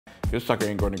This sucker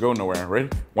ain't going to go nowhere. Ready?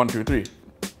 1, 2, 3.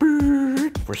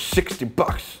 For 60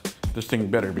 bucks. This thing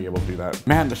better be able to do that.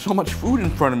 Man, there's so much food in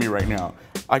front of me right now.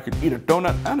 I could eat a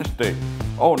donut and a steak.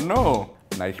 Oh no.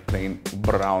 Nice plain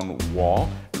brown wall.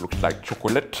 Looks like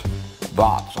chocolate.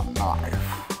 That's a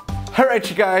knife. Alright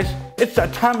you guys, it's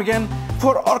that time again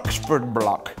for Oxford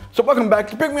block. So welcome back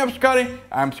to Pick Me Up Scottie.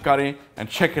 I'm Scottie, and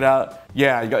check it out.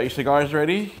 Yeah, you got your cigars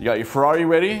ready? You got your Ferrari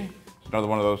ready? It's another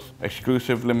one of those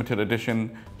exclusive limited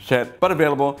edition set, but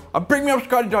available on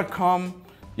brickmeupscottie.com.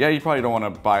 Yeah, you probably don't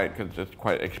want to buy it because it's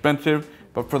quite expensive,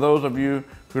 but for those of you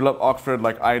who love Oxford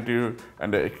like I do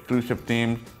and the exclusive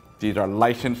themes, these are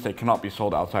licensed. They cannot be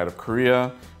sold outside of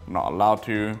Korea. I'm not allowed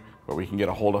to, but we can get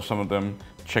a hold of some of them.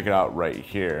 Check it out right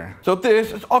here. So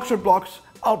this is Oxford Block's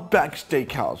Outback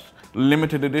Steakhouse,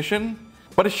 limited edition,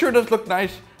 but it sure does look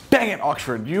nice. Dang it,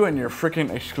 Oxford, you and your freaking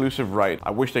exclusive right.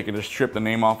 I wish they could just strip the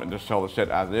name off and just sell the set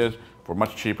as is for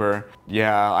much cheaper.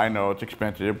 Yeah, I know it's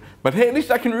expensive, but hey, at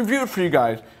least I can review it for you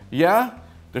guys. Yeah,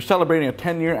 they're celebrating a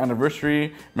 10-year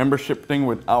anniversary membership thing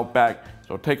with Outback,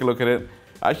 so take a look at it.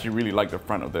 I actually really like the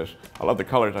front of this. I love the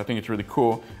colors. I think it's really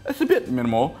cool. It's a bit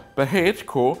minimal, but hey, it's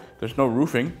cool. There's no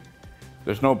roofing.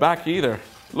 There's no back either.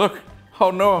 Look, oh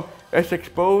no, it's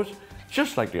exposed,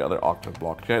 just like the other Oxford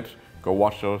Block sets. Go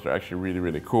watch those, they're actually really,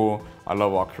 really cool. I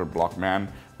love Oxford Block,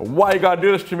 man. But why you gotta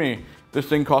do this to me? This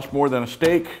thing costs more than a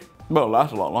steak. Well, it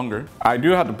lasts a lot longer. I do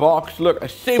have the box. Look, I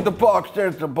saved the box.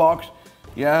 There's the box.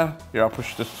 Yeah, here, I'll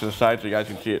push this to the side so you guys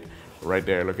can see it. Right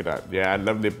there, look at that. Yeah, I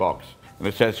love the box. And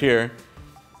it says here,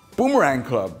 Boomerang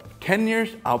Club, 10 years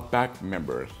Outback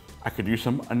members. I could use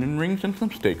some onion rings and some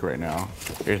steak right now.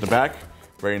 Here's the back,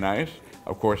 very nice.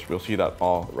 Of course, we'll see that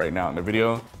all right now in the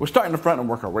video. We'll start in the front and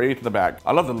work our way to the back.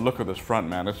 I love the look of this front,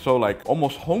 man. It's so like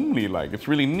almost homely like. It's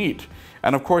really neat.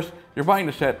 And of course, you're buying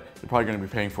the set, you're probably gonna be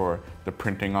paying for the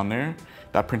printing on there.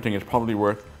 That printing is probably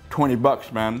worth 20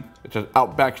 bucks, man. It says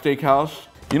Outback Steakhouse.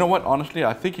 You know what, honestly,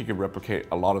 I think you could replicate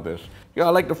a lot of this. Yeah, I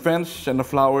like the fence and the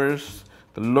flowers.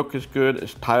 The look is good,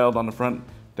 it's tiled on the front,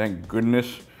 thank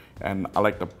goodness. And I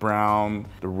like the brown,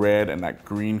 the red, and that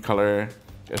green color.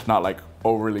 It's not like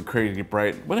overly crazy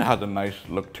bright, but it has a nice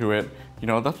look to it. You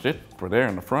know, that's it for there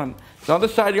in the front. So on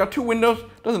this side, you got 2 windows,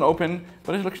 doesn't open,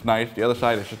 but it looks nice. The other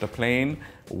side is just a plain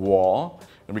wall.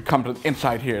 And we come to the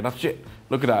inside here, that's it.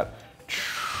 Look at that.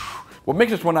 What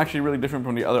makes this one actually really different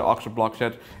from the other Oxford Block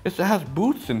sets is it has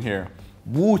booths in here.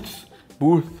 Booth.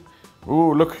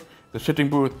 Ooh, look, the sitting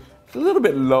booth. It's a little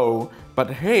bit low, but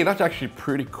hey, that's actually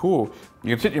pretty cool.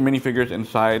 You can sit your minifigures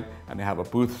inside and they have a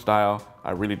booth style.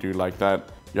 I really do like that.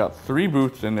 You got 3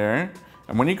 booths in there.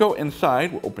 And when you go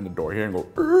inside, we'll open the door here and go,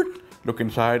 look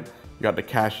inside. You got the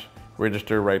cash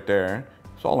register right there.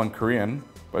 It's all in Korean,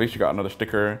 but at least you got another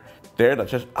sticker there that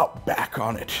says Outback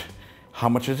on it. How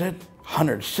much is it?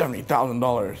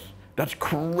 $170,000. That's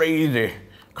crazy.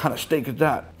 What kind of steak is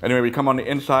that? Anyway, we come on the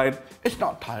inside. It's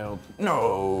not tiled,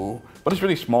 no. But it's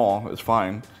really small, it's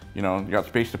fine. You know, you got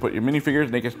space to put your minifigures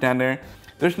and they can stand there.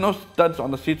 There's no studs on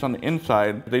the seats on the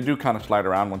inside. They do kind of slide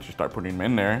around once you start putting them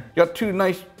in there. You got 2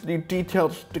 nice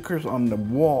detailed stickers on the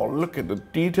wall. Look at the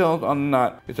details on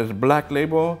that. It says Black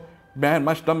Label. Man,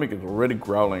 my stomach is already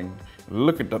growling.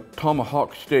 Look at the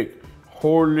tomahawk steak.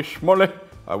 Holy schmoly,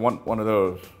 I want one of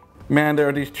those. Man, there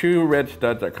are these 2 red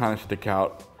studs that kind of stick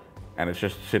out and it's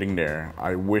just sitting there.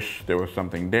 I wish there was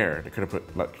something there. They could have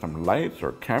put like some lights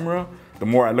or camera. The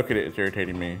more I look at it, it's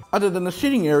irritating me. Other than the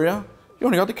seating area, you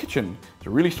only got the kitchen. It's a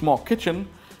really small kitchen.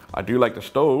 I do like the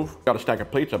stove. Got a stack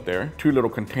of plates up there. 2 little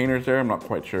containers there. I'm not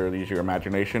quite sure. These are your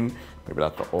imagination. Maybe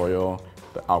that's the oil,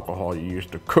 the alcohol you use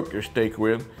to cook your steak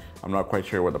with. I'm not quite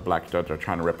sure what the black studs are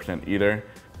trying to represent either.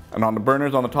 And on the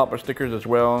burners on the top are stickers as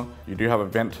well. You do have a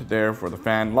vent there for the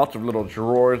fan. Lots of little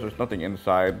drawers. There's nothing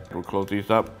inside. We'll close these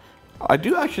up. I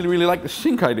do actually really like the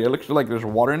sink idea. It looks like there's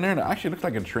water in there and it actually looks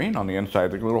like a drain on the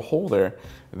inside. There's a little hole there.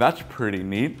 That's pretty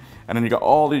neat. And then you got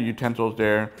all the utensils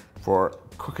there for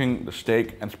cooking the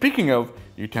steak. And speaking of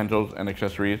utensils and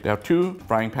accessories, they have 2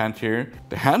 frying pans here.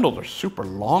 The handles are super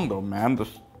long though, man.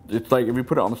 It's like if you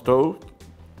put it on the stove,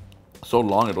 so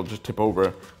long it'll just tip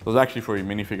over. Those are actually for your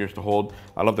minifigures to hold.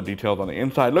 I love the details on the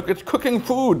inside. Look, it's cooking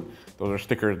food. Those are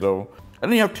stickers though.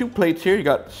 And then you have 2 plates here. You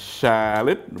got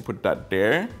salad, we'll put that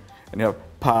there. And you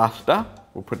have pasta,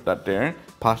 we'll put that there.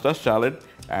 Pasta, salad,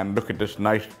 and look at this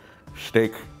nice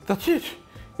steak. That's it.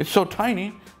 It's so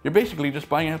tiny. You're basically just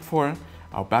buying it for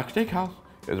Outback Steakhouse.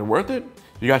 Is it worth it?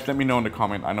 You guys let me know in the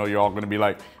comment. I know you're all gonna be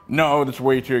like, no, that's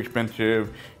way too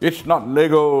expensive. It's not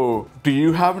Lego. Do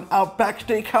you have an Outback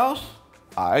Steakhouse?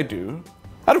 I do.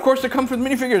 And of course, they come with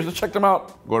minifigures. Let's check them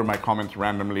out. Go to my comments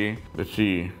randomly. Let's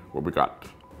see what we got.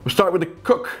 We'll start with the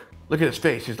cook. Look at his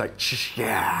face. He's like,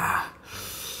 yeah.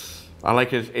 I like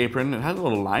his apron. It has a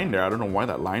little line there. I don't know why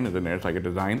that line is in there. It's like a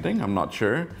design thing. I'm not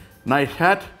sure. Nice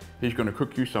hat. He's gonna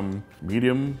cook you some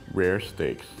medium rare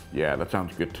steaks. Yeah, that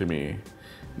sounds good to me.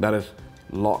 That is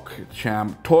Lock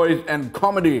Champ Toys and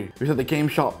Comedy. We said the game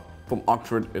shop from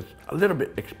Oxford is a little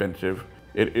bit expensive.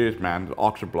 It is, man, the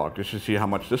Oxford block. Just to see how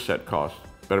much this set costs.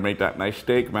 Better make that nice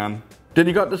steak, man. Then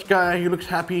you got this guy, he looks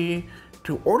happy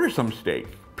to order some steak.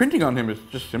 Printing on him is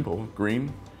just simple,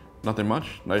 green, nothing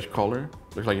much. Nice collar,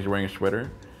 looks like he's wearing a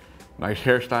sweater. Nice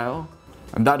hairstyle.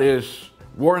 And that is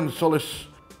Warren Solis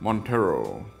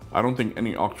Montero. I don't think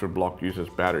any Oxford block uses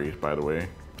batteries, by the way.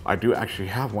 I do actually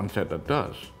have one set that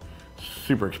does.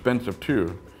 Super expensive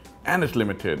too, and it's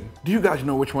limited. Do you guys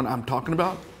know which one I'm talking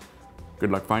about?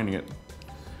 Good luck finding it.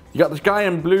 You got this guy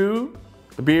in blue,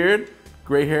 the beard,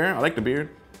 gray hair. I like the beard.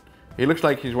 He looks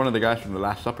like he's one of the guys from The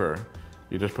Last Supper.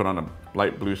 He just put on a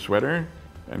light blue sweater,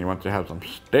 and he wants to have some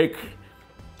steak,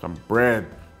 some bread,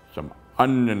 some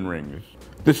onion rings.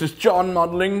 This is John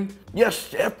modeling. Yes,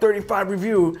 the F-35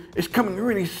 review is coming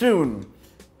really soon.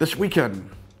 This weekend,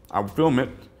 I'll film it.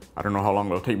 I don't know how long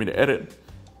it'll take me to edit,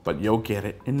 but you'll get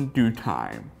it in due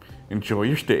time. Enjoy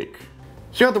your steak.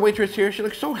 See how the waitress here, she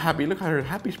looks so happy. Look at her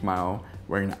happy smile,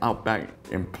 wearing an Outback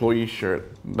employee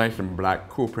shirt, nice and black,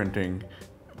 cool printing,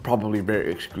 probably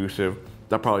very exclusive.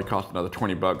 That probably cost another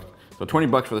 20 bucks. So 20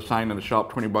 bucks for the sign in the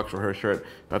shop, 20 bucks for her shirt.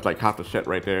 That's like half the set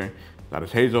right there. That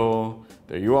is Hazel.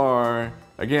 There you are,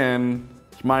 again,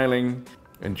 smiling,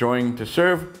 enjoying to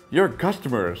serve your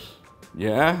customers.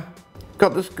 Yeah?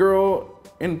 Got this girl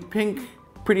in pink,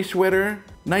 pretty sweater,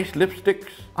 nice lipsticks,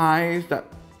 eyes that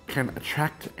can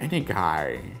attract any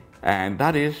guy. And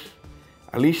that is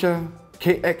Alicia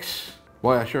KX.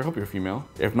 Boy, I sure hope you're female.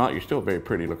 If not, you're still very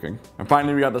pretty looking. And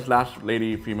finally, we got this last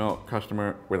lady, female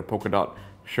customer with a polka dot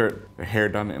shirt, her hair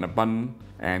done in a bun,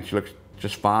 and she looks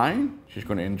just fine. She's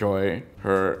gonna enjoy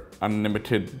her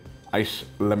unlimited ice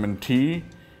lemon tea.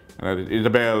 And that is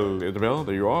Isabel. Isabel,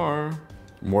 there you are.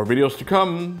 More videos to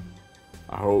come,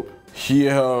 I hope.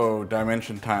 Yo,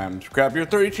 dimension times. Grab your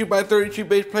 32 by 32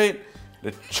 base plate.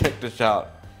 Let's check this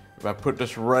out. If I put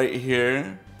this right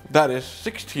here, that is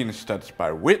 16 studs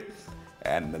by width,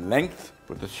 and the length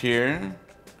with this here,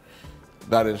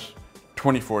 that is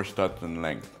 24 studs in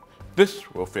length.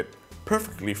 This will fit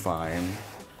perfectly fine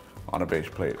on a base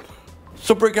plate.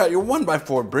 So break out your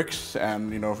 1x4 bricks,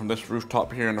 and you know, from this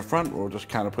rooftop here in the front, we'll just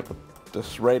kind of put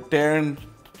this right there, and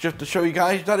just to show you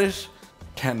guys, that is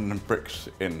 10 bricks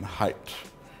in height.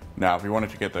 Now, if you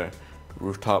wanted to get the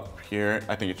rooftop here,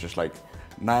 I think it's just like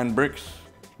 9 bricks.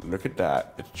 Look at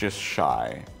that, it's just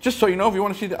shy. Just so you know, if you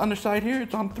want to see the underside here,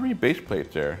 it's on 3 base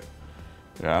plates there.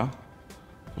 Yeah,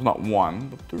 it's not 1,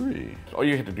 but 3. So all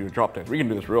you have to do is drop this. We can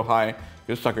do this real high.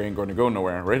 This sucker ain't going to go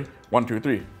nowhere. Ready? 1, 2,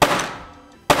 3.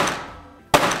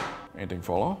 Anything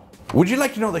follow? Would you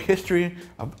like to know the history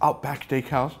of Outback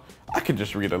Steakhouse? I could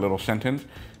just read a little sentence,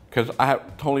 because I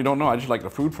totally don't know. I just like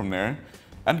the food from there.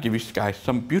 And give you guys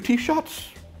some beauty shots,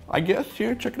 I guess.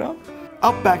 Here, check it out.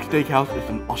 Outback Steakhouse is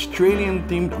an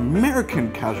Australian-themed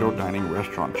American casual dining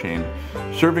restaurant chain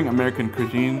serving American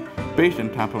cuisine based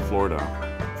in Tampa, Florida.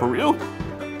 For real?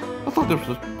 I thought this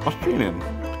was Australian.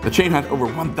 The chain has over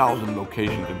 1,000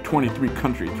 locations in 23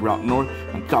 countries throughout North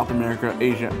and South America,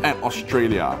 Asia, and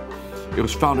Australia. It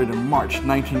was founded in March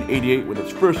 1988 with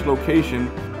its first location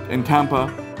in Tampa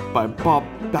by Bob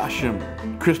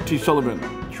Basham, Chris T. Sullivan,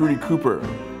 Trudy Cooper,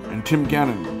 and Tim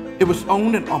Gannon. It was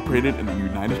owned and operated in the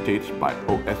United States by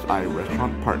OSI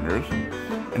Restaurant Partners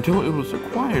until it was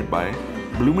acquired by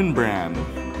Bloomin' Brands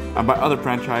and by other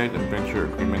franchise and venture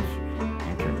agreements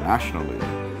internationally.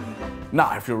 Now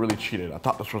I feel really cheated. I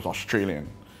thought this was Australian.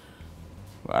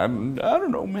 I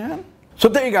don't know, man. So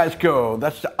there you guys go.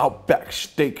 That's the Outback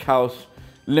Steakhouse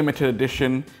limited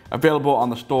edition, available on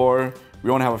the store.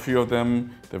 We only have a few of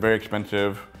them. They're very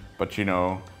expensive, but you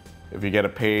know, if you get a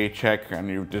paycheck and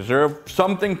you deserve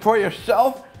something for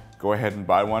yourself, go ahead and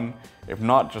buy one. If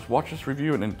not, just watch this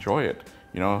review and enjoy it.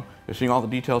 You know, you're seeing all the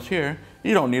details here.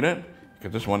 You don't need it,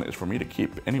 because this one is for me to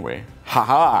keep anyway.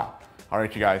 Haha! All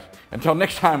right, you guys. Until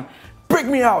next time, break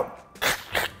me out!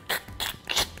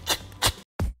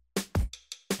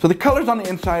 So the colors on the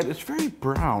inside is very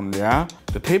brown, yeah?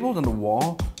 The tables and the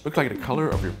wall look like the color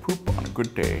of your poop on a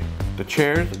good day. The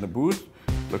chairs and the booth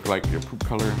look like your poop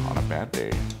color on a bad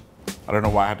day. I don't know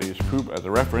why I had to use poop as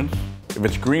a reference. If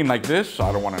it's green like this,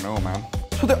 I don't want to know, man.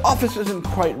 So the office isn't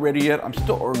quite ready yet. I'm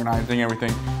still organizing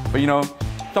everything. But you know,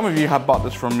 some of you have bought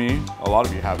this from me. A lot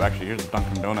of you have actually. Here's the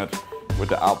Dunkin' Donuts with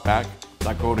the Outback. Does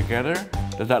that go together?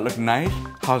 Does that look nice?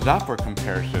 How's that for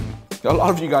comparison? A lot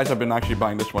of you guys have been actually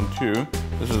buying this one too.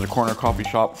 This is a corner coffee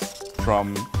shop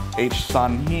from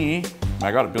Sun He.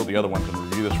 I gotta build the other ones and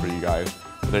review this for you guys.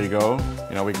 But there you go.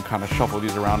 You know, we can kind of shuffle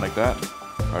these around like that.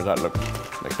 Or does that look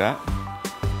like that?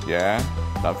 Yeah,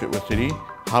 that fit with City.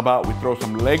 How about we throw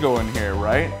some Lego in here,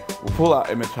 right? We'll pull out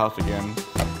Emmett's house again,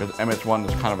 because Emmett's one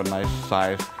is kind of a nice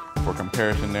size for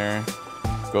comparison there.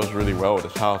 Goes really well with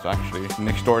this house, actually.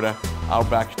 Next door to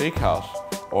Outback Steakhouse.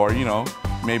 Or, you know,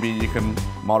 maybe you can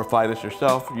modify this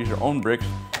yourself, use your own bricks.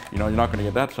 You know, you're not gonna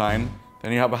get that sign.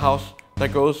 Then you have a house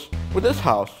that goes with this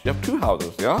house. You have two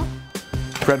houses, yeah?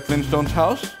 Fred Flintstone's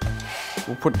house.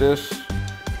 We'll put this,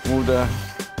 move the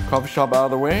coffee shop out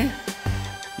of the way.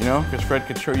 You know, because Fred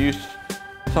could sure use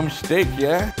some steak,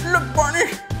 yeah? Look,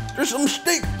 Barney, there's some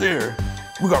steak there.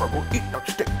 We gotta go eat that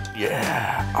steak.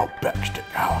 Yeah, Outback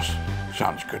Steakhouse.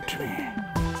 Sounds good to me.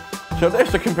 So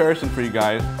there's the comparison for you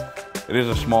guys. It is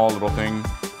a small little thing.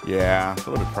 Yeah, it's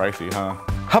a little bit pricey, huh?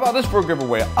 How about this for a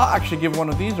giveaway? I'll actually give one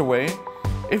of these away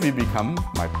if you become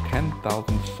my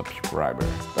 10,000 subscriber.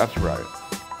 That's right.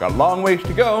 Got a long ways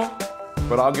to go,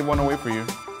 but I'll give one away for you.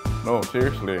 No,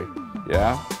 seriously.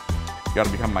 Yeah? You gotta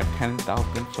become my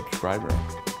 10,000 subscriber.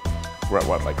 We're at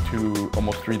what, like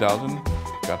almost 3,000?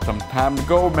 Got some time to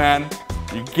go, man.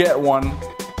 You get one.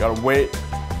 Gotta wait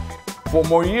 4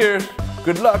 more years.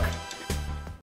 Good luck.